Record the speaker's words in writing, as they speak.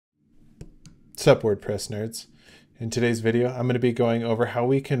What's up, WordPress nerds? In today's video, I'm going to be going over how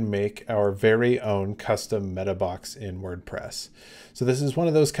we can make our very own custom Metabox in WordPress. So this is one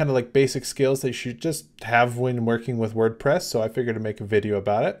of those kind of like basic skills that you should just have when working with WordPress, so I figured to make a video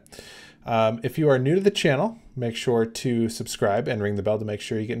about it. If you are new to the channel, make sure to subscribe and ring the bell to make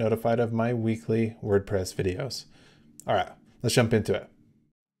sure you get notified of my weekly WordPress videos. All right, let's jump into it.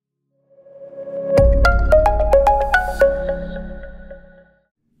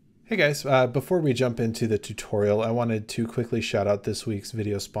 Hey guys, before we jump into the tutorial, I wanted to quickly shout out this week's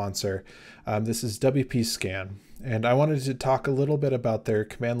video sponsor. This is WP Scan, and I wanted to talk a little bit about their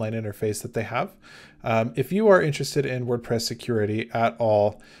command line interface that they have. If you are interested in WordPress security at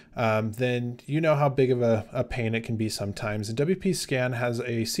all, then you know how big of a pain it can be sometimes. And WP Scan has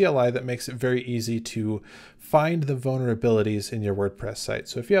a CLI that makes it very easy to find the vulnerabilities in your WordPress site.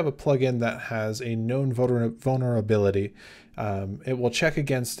 So if you have a plugin that has a known vulnerability, it will check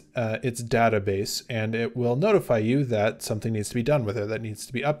against its database, and it will notify you that something needs to be done with it, that needs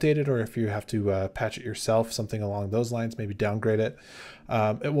to be updated, or if you have to patch it yourself, something along those lines, maybe downgrade it.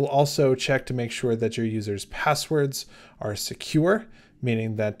 It will also check to make sure that your users' passwords are secure,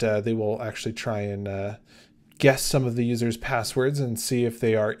 meaning that they will actually try and guess some of the user's passwords and see if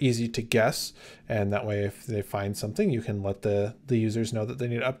they are easy to guess. And that way, if they find something, you can let the users know that they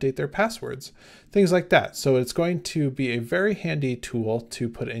need to update their passwords, things like that. So it's going to be a very handy tool to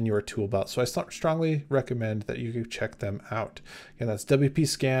put in your tool belt. So I strongly recommend that you check them out. And that's WP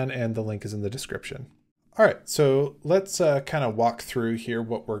Scan, and the link is in the description. All right, so let's kind of walk through here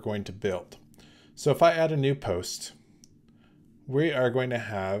what we're going to build. So if I add a new post, we are going to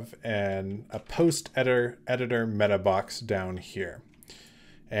have a post editor Metabox down here.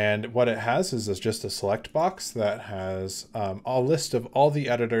 And what it has is just a select box that has a list of all the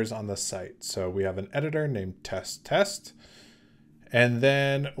editors on the site. So we have an editor named test. And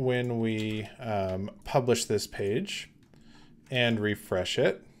then when we publish this page and refresh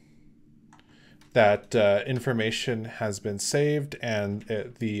it, that information has been saved, and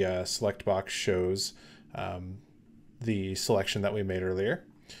the select box shows the selection that we made earlier.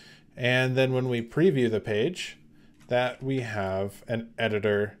 And then when we preview the page, that we have an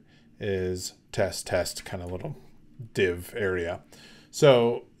editor is test kind of little div area.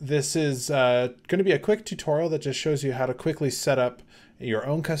 So this is going to be a quick tutorial that just shows you how to quickly set up your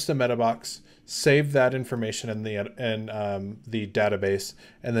own custom Metabox, save that information in the database,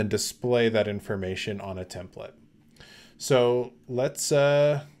 and then display that information on a template. So let's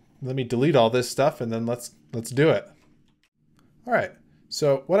let me delete all this stuff, and then let's do it. All right,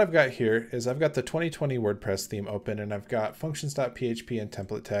 so what I've got here is I've got the 2020 WordPress theme open, and I've got functions.php and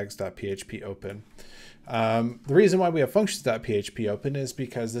template tags.php open. The reason why we have functions.php open is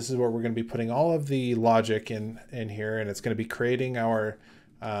because this is where we're going to be putting all of the logic in here, and it's going to be creating our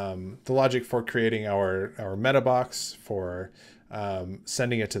the logic for creating our Metabox, for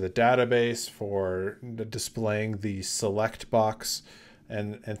sending it to the database, for displaying the select box,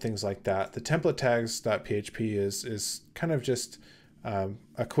 and things like that. The template tags.php is kind of just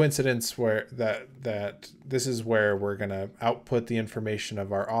a coincidence where that this is where we're going to output the information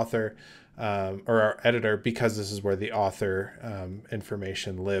of our author or our editor, because this is where the author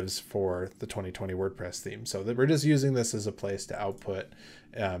information lives for the 2020 WordPress theme. So that we're just using this as a place to output,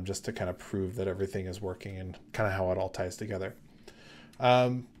 just to kind of prove that everything is working and kind of how it all ties together.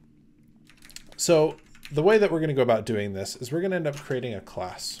 So the way that we're going to go about doing this is we're going to end up creating a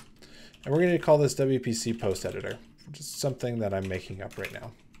class, and we're going to call this WPC post editor, which is something that I'm making up right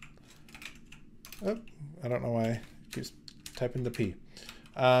now. Oh, I don't know why I keep typing the P.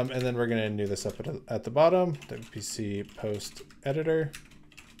 And then we're going to new this up at the bottom, WPC post editor.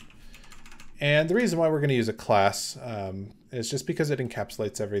 And the reason why we're going to use a class is just because it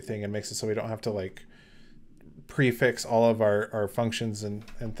encapsulates everything and makes it so we don't have to like prefix all of our functions and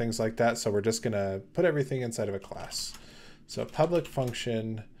things like that. So we're just going to put everything inside of a class. So public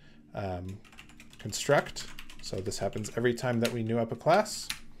function construct. So this happens every time that we new up a class.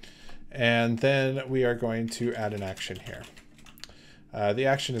 And then we are going to add an action here. The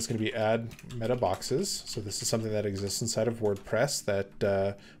action is going to be add metaboxes. So this is something that exists inside of WordPress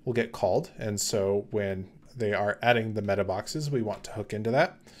that will get called. And so when they are adding the metaboxes, we want to hook into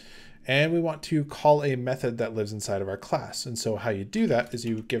that. And we want to call a method that lives inside of our class. And so how you do that is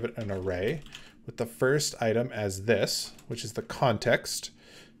you give it an array with the first item as this, which is the context.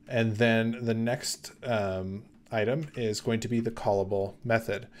 And then the next item is going to be the callable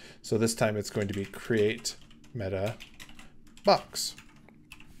method. So this time it's going to be create Metabox.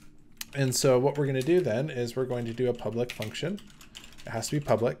 And so what we're going to do then is we're going to do a public function. It has to be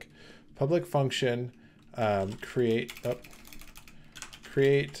public. Public function create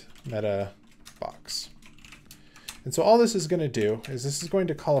Metabox And so all this is going to do is this is going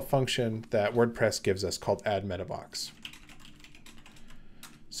to call a function that WordPress gives us called add Metabox.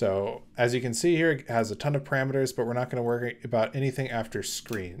 So as you can see here, it has a ton of parameters, but we're not going to worry about anything after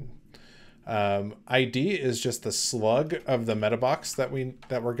screen. ID is just the slug of the Metabox that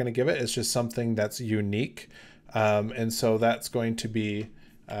we're going to give it. It's just something that's unique. And so that's going to be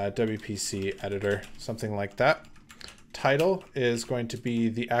WPC editor, something like that. Title is going to be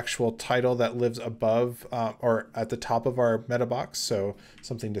the actual title that lives above or at the top of our Metabox. So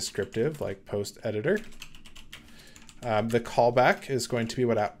something descriptive like post editor. The callback is going to be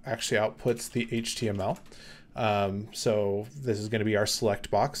what actually outputs the HTML. So this is going to be our select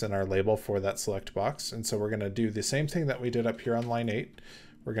box and our label for that select box. And so we're going to do the same thing that we did up here on line 8.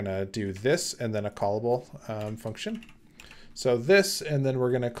 We're going to do this and then a callable function. So this, and then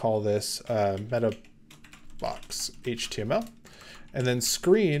we're going to call this Metabox HTML. And then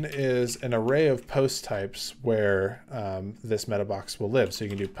screen is an array of post types where this Metabox will live. So you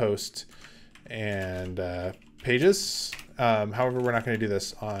can do post and pages. However, we're not going to do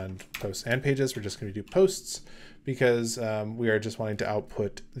this on posts and pages. We're just going to do posts because we are just wanting to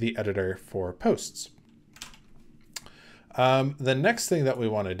output the editor for posts. The next thing that we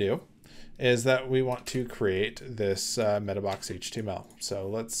want to do is that we want to create this Metabox HTML. So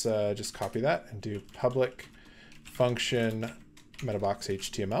let's just copy that and do public function Metabox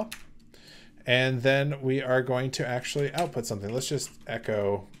HTML. And then we are going to actually output something. Let's just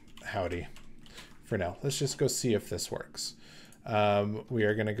echo howdy for now. Let's just go see if this works. We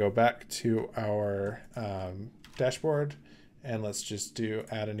are going to go back to our dashboard and let's just do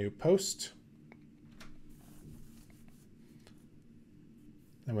add a new post.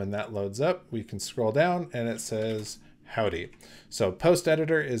 And when that loads up, we can scroll down and it says howdy. So post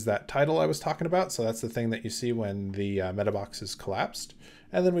editor is that title I was talking about. So that's the thing that you see when the Metabox is collapsed.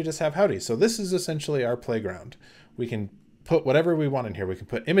 And then we just have howdy. So this is essentially our playground. We can put whatever we want in here. We can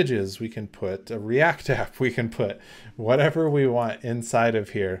put images, we can put a React app, we can put whatever we want inside of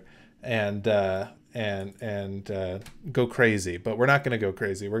here and go crazy. But we're not going to go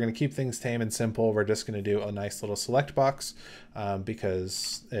crazy. We're going to keep things tame and simple. We're just going to do a nice little select box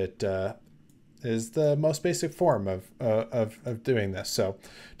because it is the most basic form of doing this. So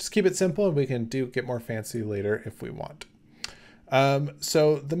just keep it simple and we can get more fancy later if we want.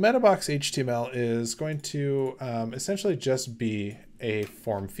 So the Metabox HTML is going to essentially just be a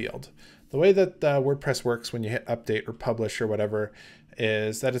form field. The way that WordPress works when you hit update or publish or whatever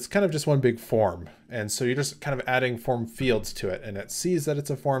is that it's kind of just one big form. And so you're just kind of adding form fields to it and it sees that it's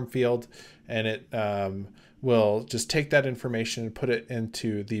a form field and it will just take that information and put it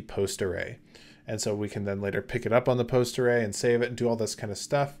into the post array. And so we can then later pick it up on the post array and save it and do all this kind of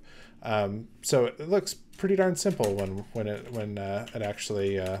stuff. So it looks pretty darn simple when it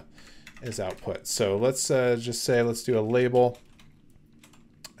actually is output. So let's just say, let's do a label.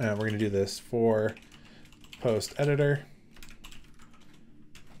 And we're going to do this for post editor.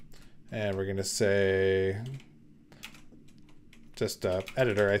 And we're going to say just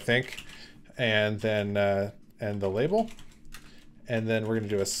editor, I think. And then and the label. And then we're going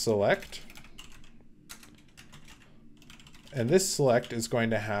to do a select. And this select is going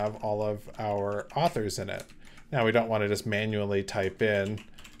to have all of our authors in it. Now we don't want to just manually type in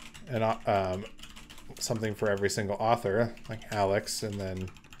something for every single author, like Alex and then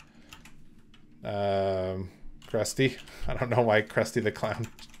Krusty. I don't know why Krusty the Clown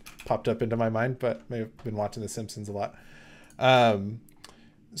popped up into my mind, but I've been watching The Simpsons a lot.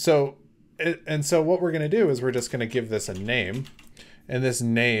 So what we're going to do is we're just going to give this a name. And this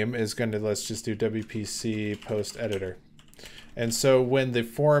name is going to, let's just do WPC post editor. And so when the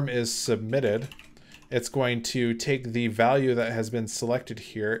form is submitted, it's going to take the value that has been selected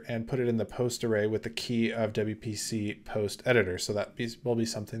here and put it in the post array with the key of WPC post editor. So that will be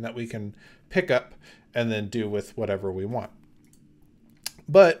something that we can pick up and then do with whatever we want.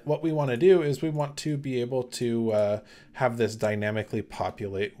 But what we want to do is we want to be able to have this dynamically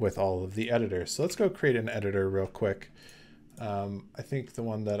populate with all of the editors. So let's go create an editor real quick. I think the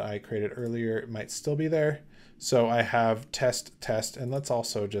one that I created earlier might still be there. So I have test, and let's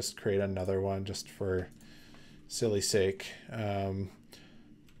also just create another one just for silly sake.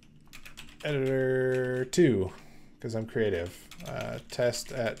 Editor 2, because I'm creative.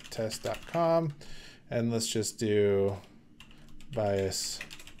 Test at test.com, and let's just do bias.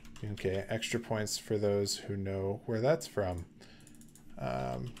 Okay, extra points for those who know where that's from.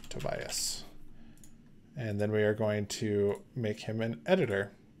 Tobias. And then we are going to make him an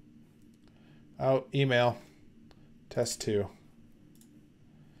editor. Oh, email. Test 2.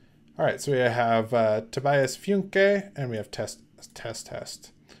 All right, so we have Tobias Funke, and we have test.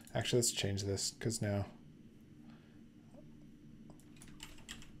 Actually, let's change this because now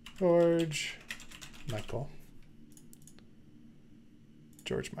George Michael.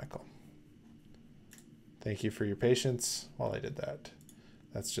 George Michael. Thank you for your patience while I did that.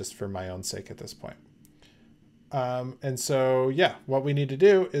 That's just for my own sake at this point. And so, yeah, what we need to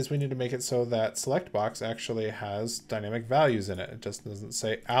do is we need to make it so that select box actually has dynamic values in it. It just doesn't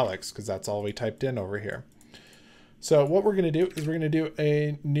say Alex because that's all we typed in over here. So what we're going to do is we're going to do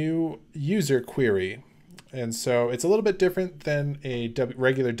a new user query. And so it's a little bit different than a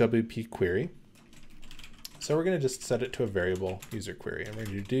regular WP query. So we're going to just set it to a variable user query, and we're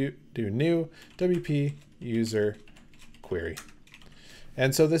going to do new WP user query.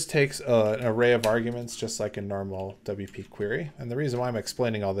 And so this takes an array of arguments just like a normal WP query. And the reason why I'm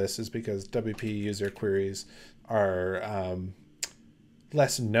explaining all this is because WP user queries are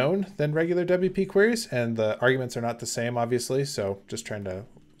less known than regular WP queries, and the arguments are not the same, obviously. So just trying to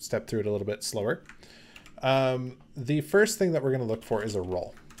step through it a little bit slower. The first thing that we're going to look for is a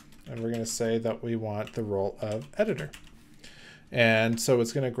role. And we're going to say that we want the role of editor. And so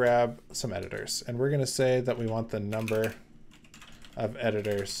it's going to grab some editors. And we're going to say that we want the number of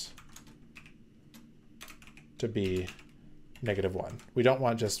editors to be -1. We don't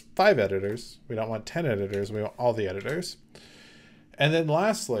want just 5 editors. We don't want 10 editors. We want all the editors. And then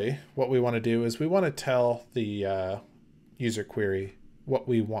lastly, what we want to do is we want to tell the user query what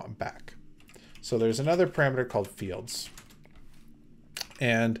we want back. So there's another parameter called fields.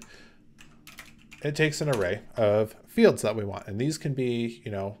 And it takes an array of fields that we want. And these can be,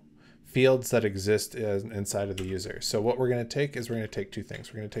 fields that exist inside of the user. So what we're going to take is we're going to take two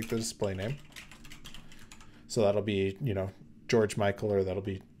things. We're going to take the display name. So that'll be, George Michael, or that'll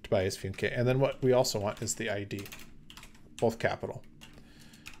be Tobias Funke. And then what we also want is the ID, both capital.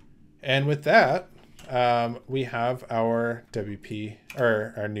 And with that, we have our WP,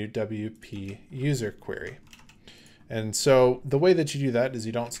 or our new WP user query. And so the way that you do that is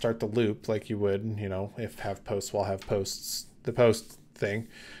you don't start the loop like you would, if have posts while have posts, the post thing.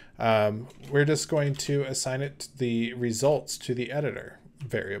 We're just going to assign it the results to the editor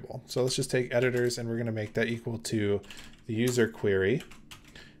variable. So let's just take editors, and we're going to make that equal to the user query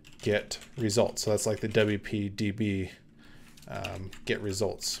get results. So that's like the WPDB get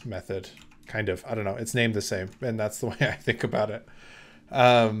results method, kind of. I don't know. It's named the same, and that's the way I think about it.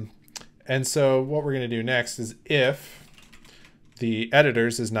 And so what we're going to do next is if the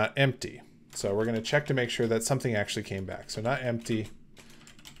editors is not empty. So we're going to check to make sure that something actually came back. So not empty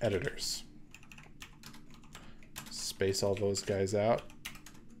editors. Space all those guys out.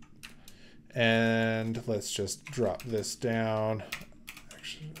 And let's just drop this down.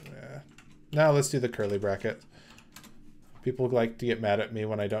 Actually, now let's do the curly bracket. People like to get mad at me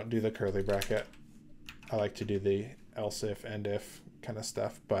when I don't do the curly bracket. I like to do the else if, and if kind of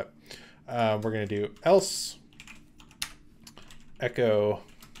stuff, but we're going to do else echo.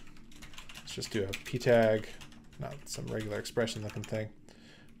 Let's just do a p tag, not some regular expression looking thing.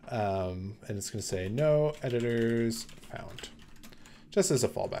 And it's going to say no editors found, just as a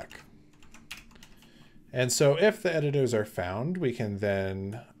fallback. And so if the editors are found, we can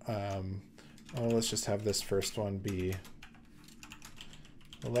then, let's just have this first one be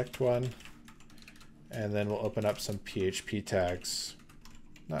elect one. And then we'll open up some PHP tags,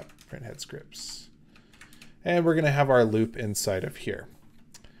 not printhead scripts. And we're going to have our loop inside of here.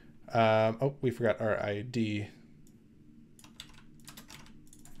 Oh, we forgot our ID.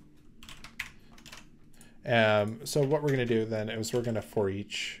 So what we're going to do then is we're going to for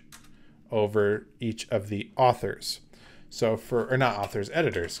each over each of the authors. So or not authors,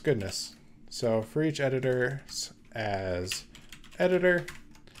 editors, goodness. So for each editor as editor.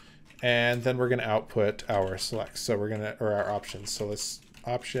 And then we're going to output our selects. So we're going to, or our options. So let's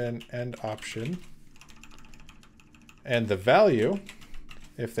option and option. And the value,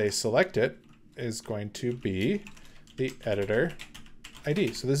 if they select it, is going to be the editor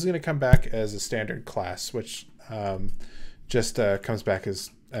ID. So this is going to come back as a standard class, which just comes back as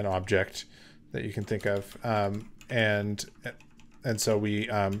an object that you can think of. And so we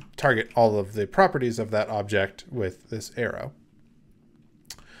target all of the properties of that object with this arrow.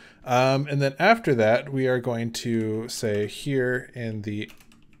 And then after that, we are going to say here in the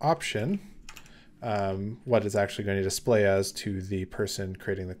option, what is actually going to display as to the person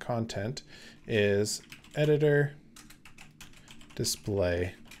creating the content is editor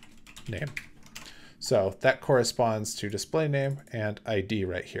display name. So that corresponds to display name and ID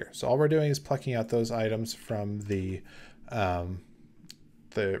right here. So all we're doing is plucking out those items from the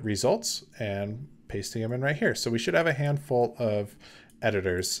results and pasting them in right here. So we should have a handful of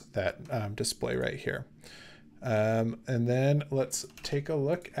editors that display right here. And then let's take a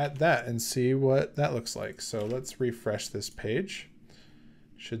look at that and see what that looks like. So let's refresh this page.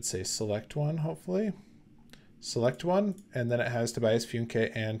 should say select one, hopefully. Select one, and then it has Tobias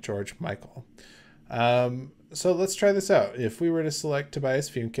Funke and George Michael. So let's try this out. If we were to select Tobias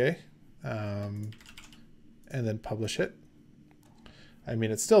Funke and then publish it, I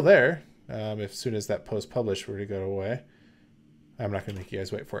mean, it's still there. As soon as that post published were to go away, I'm not going to make you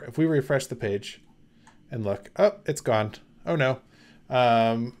guys wait for it. If we refresh the page and look, oh, it's gone. Oh no.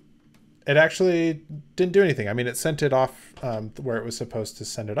 It actually didn't do anything. I mean, it sent it off where it was supposed to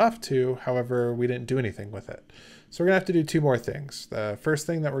send it off to. However, we didn't do anything with it. So we're going to have to do two more things. The first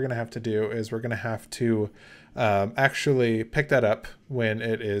thing that we're going to have to do is we're going to have to actually pick that up when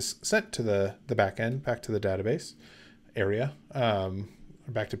it is sent to the back end, back to the database area,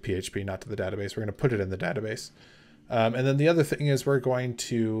 back to PHP, not to the database. We're going to put it in the database. And then the other thing is we're going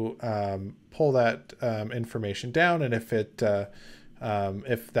to pull that information down, and if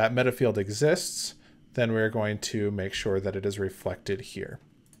that meta field exists, then we're going to make sure that it is reflected here.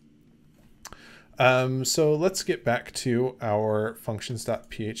 So let's get back to our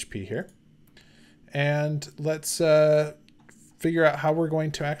functions.php here, and let's figure out how we're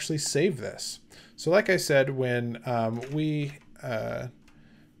going to actually save this. So like I said, when we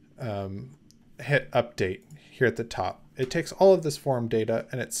hit update here at the top, it takes all of this form data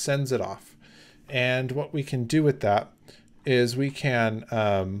and it sends it off. And what we can do with that is we can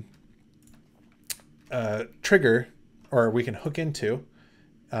trigger, or we can hook into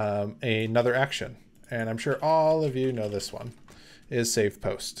another action. And I'm sure all of you know this one is save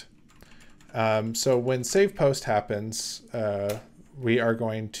post. So when save post happens, we are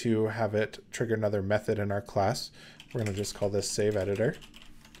going to have it trigger another method in our class. We're going to just call this save editor.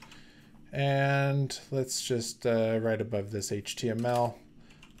 And let's just right above this HTML,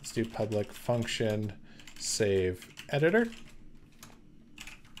 let's do public function save editor.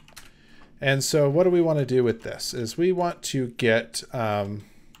 And so what do we want to do with this is we want to get, well,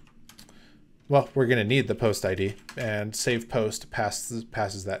 we're going to need the post ID, and save post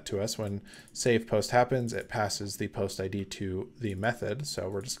passes that to us. When save post happens, it passes the post ID to the method. So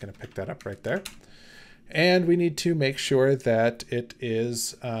we're just going to pick that up right there. And we need to make sure that it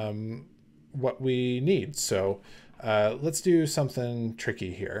is what we need. So let's do something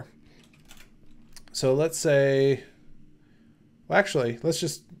tricky here. So let's say, well, actually, let's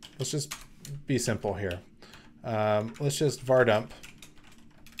just be simple here. Let's just var dump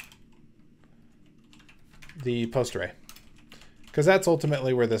the post array, because that's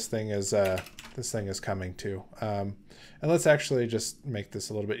ultimately where this thing is coming to. And let's actually just make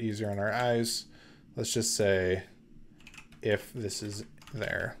this a little bit easier on our eyes. Let's just say if this is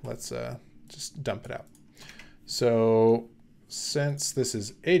there, let's just dump it out. So since this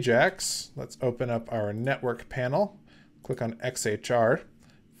is Ajax, let's open up our network panel, click on XHR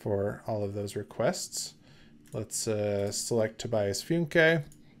for all of those requests. Let's select Tobias Funke,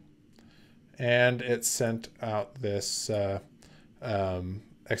 and it sent out this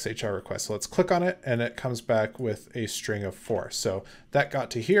XHR request. So let's click on it, and it comes back with a string of 4. So that got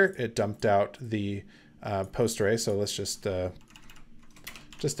to here, it dumped out the post array. So let's just to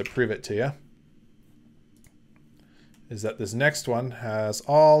prove it to you, is that this next one has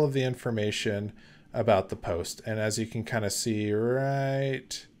all of the information about the post. And as you can kind of see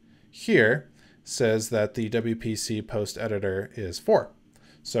right here, says that the WPC post editor is 4.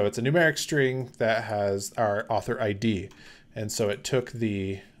 So it's a numeric string that has our author ID. And so it took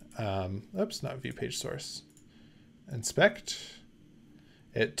the, oops, not view page source, inspect.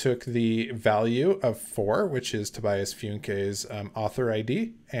 It took the value of 4, which is Tobias Funke's author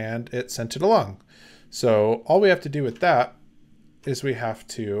ID, and it sent it along. So all we have to do with that is we have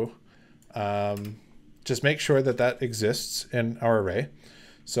to just make sure that that exists in our array.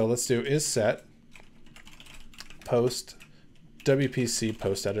 So let's do is set post WPC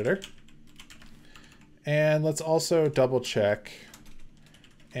post editor. And let's also double check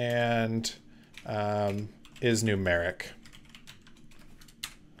and is numeric.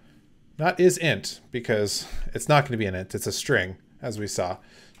 Not is int, because it's not going to be an int, it's a string, as we saw.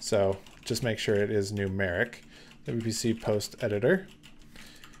 So just make sure it is numeric, WPC post editor.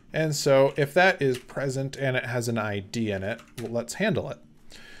 And so if that is present and it has an ID in it, well, let's handle it.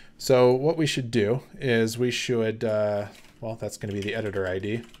 So what we should do is we should, well, that's going to be the editor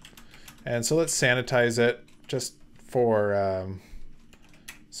ID. And so let's sanitize it just for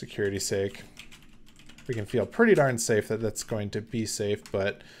security's sake. We can feel pretty darn safe that that's going to be safe,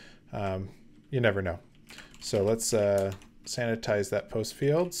 but you never know. So let's sanitize that post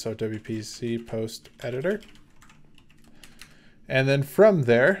field. So WPC post editor. And then from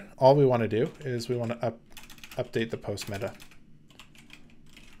there, all we want to do is we want to update the post meta.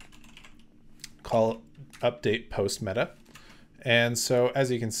 Call update post meta. And so as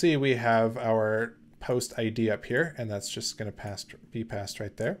you can see, we have our post ID up here, and that's just going to be passed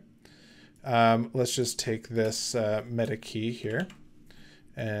right there. Let's just take this meta key here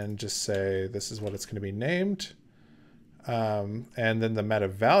and just say this is what it's going to be named. And then the meta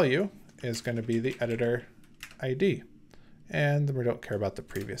value is going to be the editor ID. And then we don't care about the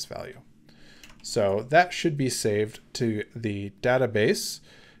previous value. So that should be saved to the database,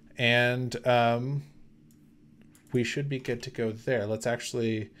 and we should be good to go there. Let's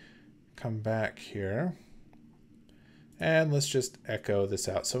actually come back here and let's just echo this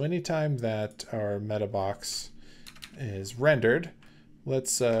out. So anytime that our Metabox is rendered,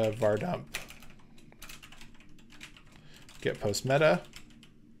 let's var dump get post meta,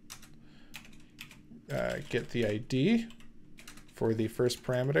 get the ID for the first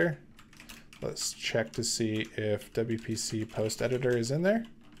parameter. Let's check to see if WPC post editor is in there.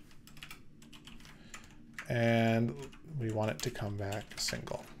 And we want it to come back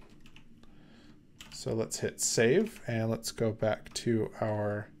single. So let's hit save and let's go back to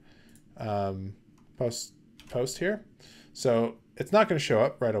our post here. So it's not going to show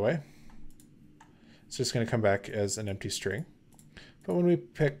up right away. It's just going to come back as an empty string. But when we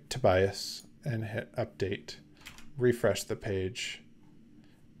pick Tobias and hit update, refresh the page,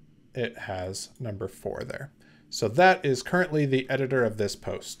 it has number 4 there. So that is currently the editor of this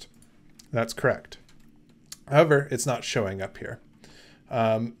post. That's correct. However, it's not showing up here.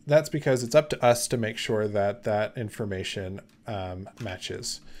 That's because it's up to us to make sure that that information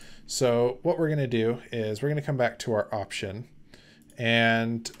matches. So what we're going to do is we're going to come back to our option,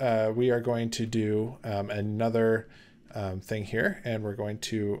 and we are going to do another thing here, and we're going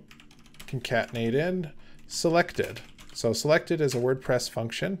to concatenate in selected. So selected is a WordPress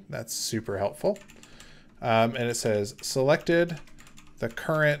function. That's super helpful. And it says selected, the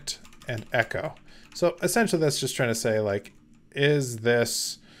current, and echo. So essentially that's just trying to say, like, is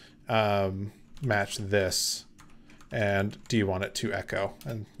this match this? And do you want it to echo?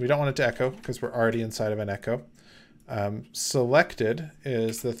 And we don't want it to echo because we're already inside of an echo. Selected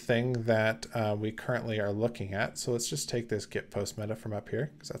is the thing that we currently are looking at. So let's just take this get post meta from up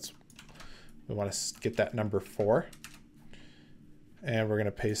here, because we want to get that number 4. And we're going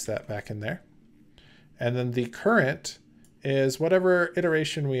to paste that back in there. And then the current is whatever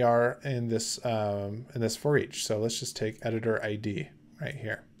iteration we are in this for each. So let's just take editor ID right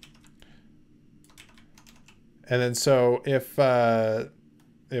here. And then so if the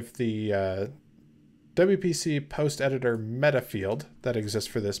WPC post editor meta field that exists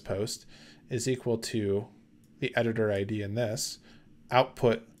for this post is equal to the editor ID in this,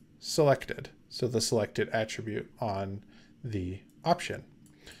 output selected. So the selected attribute on the option.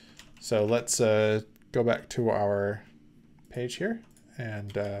 So let's go back to our page here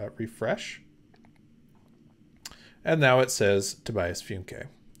and refresh. And now it says Tobias Funke.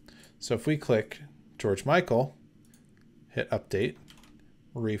 So if we click George Michael, hit update,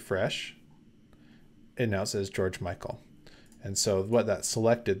 refresh, it now says George Michael. And so what that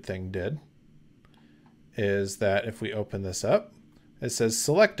selected thing did is that if we open this up, it says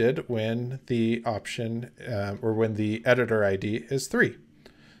selected when the option or when the editor ID is 3.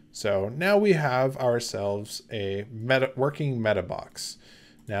 So now we have ourselves a working Metabox.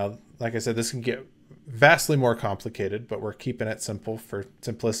 Now, like I said, this can get vastly more complicated, but we're keeping it simple for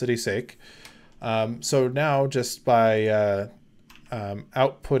simplicity's sake. So now just by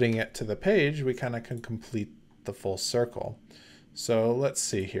outputting it to the page, we kind of can complete the full circle. So let's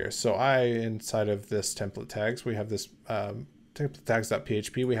see here. So inside of this template tags, we have this template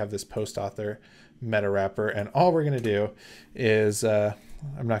tags.php, we have this post author meta wrapper, and all we're going to do is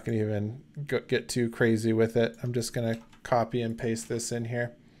I'm not going to even get too crazy with it. I'm just going to copy and paste this in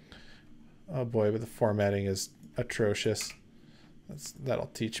here. Oh boy, but the formatting is atrocious. That'll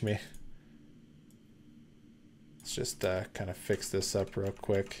teach me. Let's just kind of fix this up real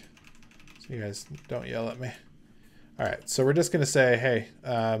quick so you guys don't yell at me. All right, so we're just going to say, hey,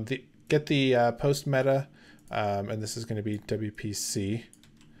 get the post meta, and this is going to be WPC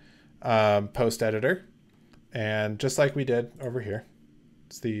post editor. And just like we did over here,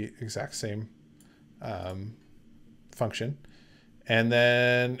 it's the exact same function. And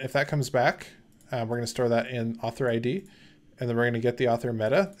then if that comes back, we're going to store that in author ID, and then we're going to get the author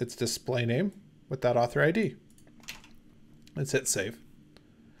meta, its display name with that author ID. Let's hit save,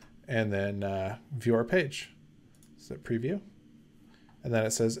 and then view our page. So preview, and then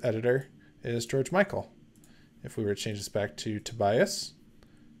it says editor is George Michael. If we were to change this back to Tobias,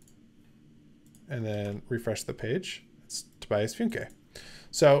 and then refresh the page, it's Tobias Funke.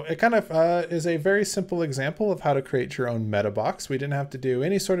 So it kind of is a very simple example of how to create your own Metabox. We didn't have to do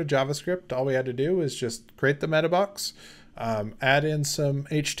any sort of JavaScript. All we had to do was just create the Metabox, add in some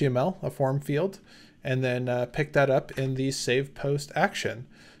HTML, a form field, and then pick that up in the save post action.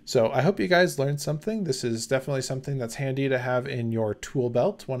 So I hope you guys learned something. This is definitely something that's handy to have in your tool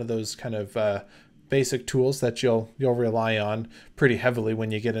belt, one of those kind of basic tools that you'll rely on pretty heavily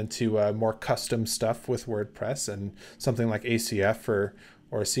when you get into more custom stuff with WordPress, and something like ACF or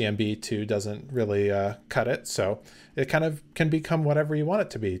CMB2 doesn't really cut it. So it kind of can become whatever you want it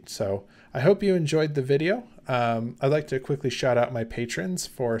to be. So I hope you enjoyed the video. I'd like to quickly shout out my patrons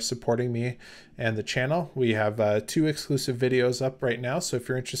for supporting me and the channel. We have 2 exclusive videos up right now. So if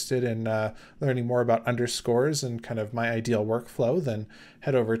you're interested in learning more about underscores and kind of my ideal workflow, then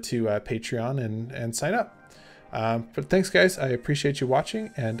head over to Patreon and sign up. But thanks guys, I appreciate you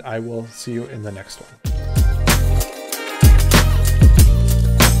watching, and I will see you in the next one.